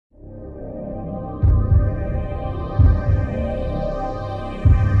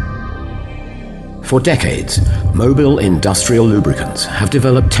For decades, Mobil Industrial Lubricants have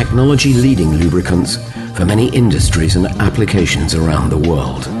developed technology-leading lubricants for many industries and applications around the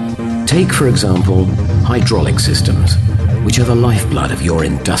world. Take, for example, hydraulic systems, which are the lifeblood of your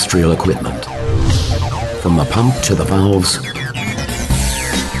industrial equipment. From the pump to the valves,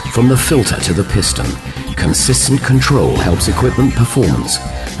 from the filter to the piston, consistent control helps equipment performance,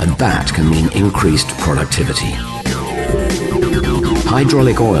 and that can mean increased productivity.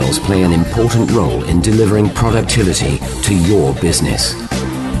 Hydraulic oils play an important role in delivering productivity to your business.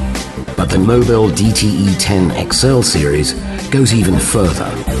 But the Mobil DTE 10 XL series goes even further.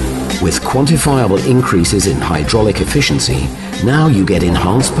 With quantifiable increases in hydraulic efficiency, now you get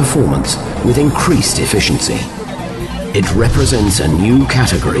enhanced performance with increased efficiency. It represents a new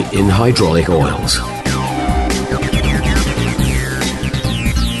category in hydraulic oils.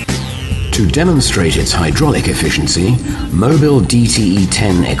 To demonstrate its hydraulic efficiency, Mobil DTE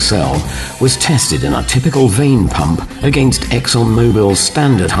 10 XL was tested in a typical vane pump against ExxonMobil's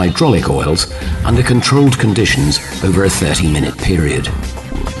standard hydraulic oils under controlled conditions over a 30-minute period.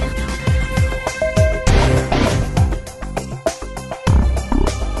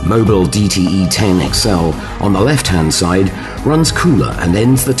 Mobil DTE 10 XL on the left-hand side runs cooler and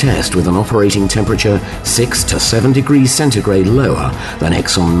ends the test with an operating temperature 6 to 7 degrees centigrade lower than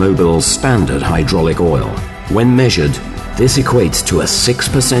ExxonMobil's standard hydraulic oil. When measured, this equates to a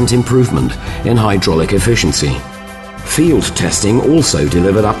 6% improvement in hydraulic efficiency. Field testing also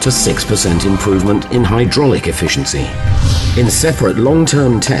delivered up to 6% improvement in hydraulic efficiency. In separate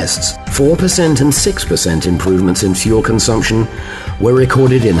long-term tests, 4% and 6% improvements in fuel consumption were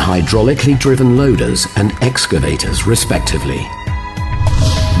recorded in hydraulically driven loaders and excavators, respectively.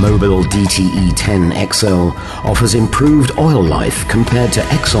 Mobil DTE 10 XL offers improved oil life compared to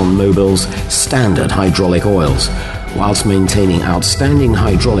ExxonMobil's standard hydraulic oils, whilst maintaining outstanding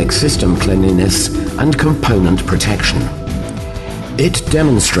hydraulic system cleanliness and component protection. It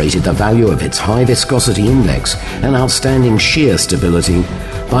demonstrated the value of its high viscosity index and outstanding shear stability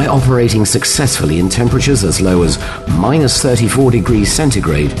by operating successfully in temperatures as low as -34 degrees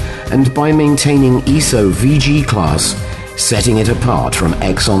centigrade and by maintaining ISO VG class, setting it apart from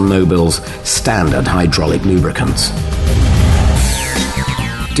ExxonMobil's standard hydraulic lubricants.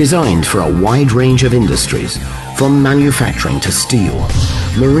 Designed for a wide range of industries, from manufacturing to steel,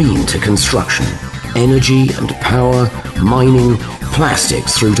 marine to construction, energy and power, mining,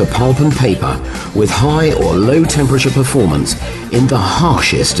 plastics through to pulp and paper, with high or low temperature performance in the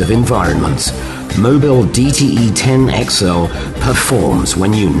harshest of environments, Mobil DTE 10 XL performs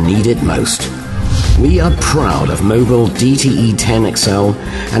when you need it most. We are proud of Mobil DTE 10 XL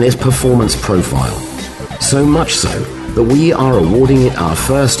and its performance profile. So much so that we are awarding it our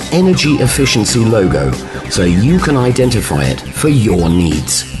first energy efficiency logo, so you can identify it for your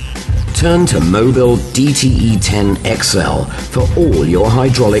needs. Turn to Mobil DTE 10 XL for all your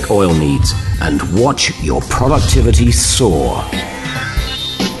hydraulic oil needs and watch your productivity soar.